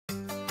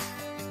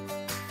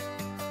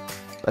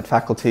At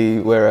Faculty,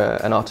 we're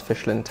an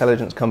artificial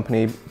intelligence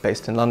company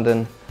based in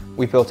London.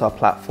 We built our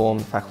platform,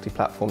 the Faculty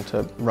platform,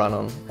 to run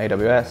on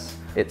AWS.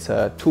 It's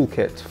a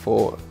toolkit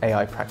for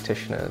AI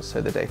practitioners,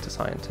 so the data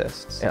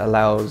scientists. It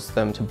allows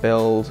them to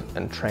build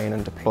and train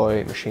and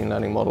deploy machine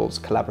learning models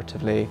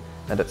collaboratively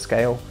and at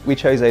scale. We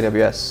chose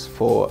AWS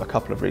for a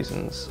couple of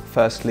reasons.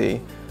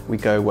 Firstly, we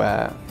go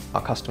where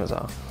our customers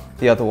are.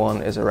 The other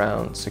one is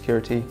around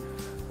security.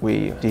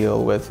 We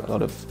deal with a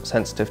lot of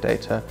sensitive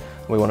data.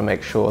 We want to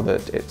make sure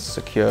that it's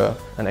secure,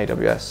 and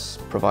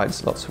AWS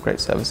provides lots of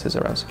great services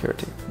around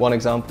security. One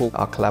example,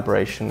 our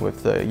collaboration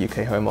with the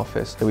UK Home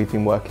Office. We've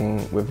been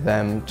working with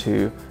them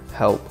to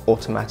help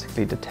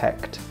automatically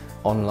detect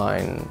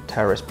online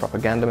terrorist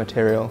propaganda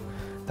material.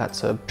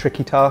 That's a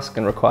tricky task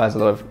and requires a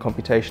lot of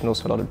computation,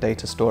 also a lot of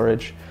data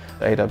storage.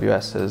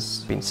 AWS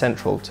has been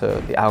central to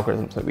the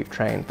algorithms that we've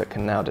trained that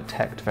can now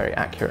detect very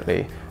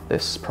accurately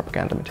this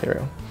propaganda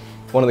material.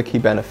 One of the key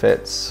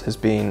benefits has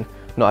been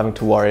not having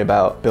to worry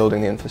about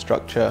building the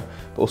infrastructure,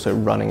 but also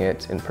running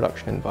it in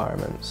production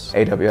environments.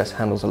 AWS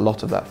handles a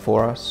lot of that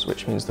for us,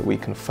 which means that we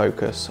can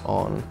focus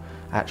on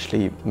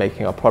actually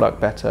making our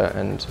product better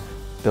and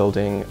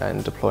building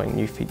and deploying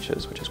new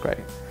features, which is great.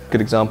 A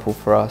good example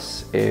for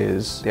us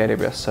is the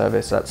AWS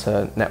service. That's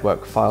a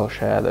network file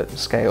share that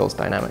scales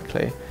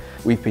dynamically.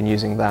 We've been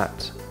using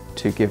that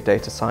to give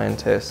data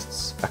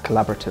scientists a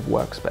collaborative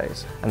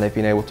workspace, and they've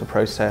been able to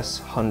process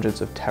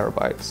hundreds of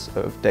terabytes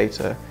of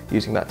data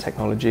using that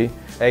technology.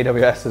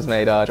 AWS has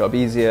made our job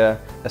easier,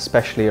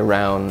 especially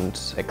around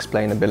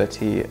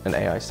explainability and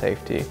AI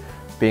safety.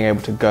 Being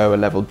able to go a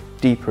level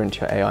deeper into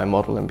your AI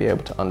model and be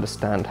able to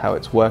understand how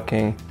it's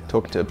working,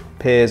 talking to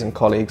peers and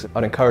colleagues,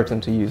 I'd encourage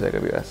them to use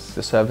AWS.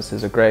 The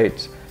services are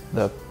great.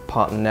 The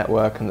partner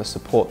network and the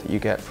support that you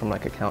get from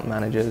like account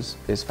managers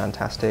is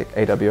fantastic.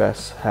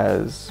 AWS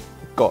has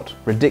got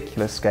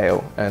ridiculous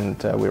scale,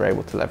 and we were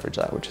able to leverage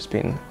that, which has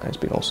been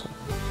awesome.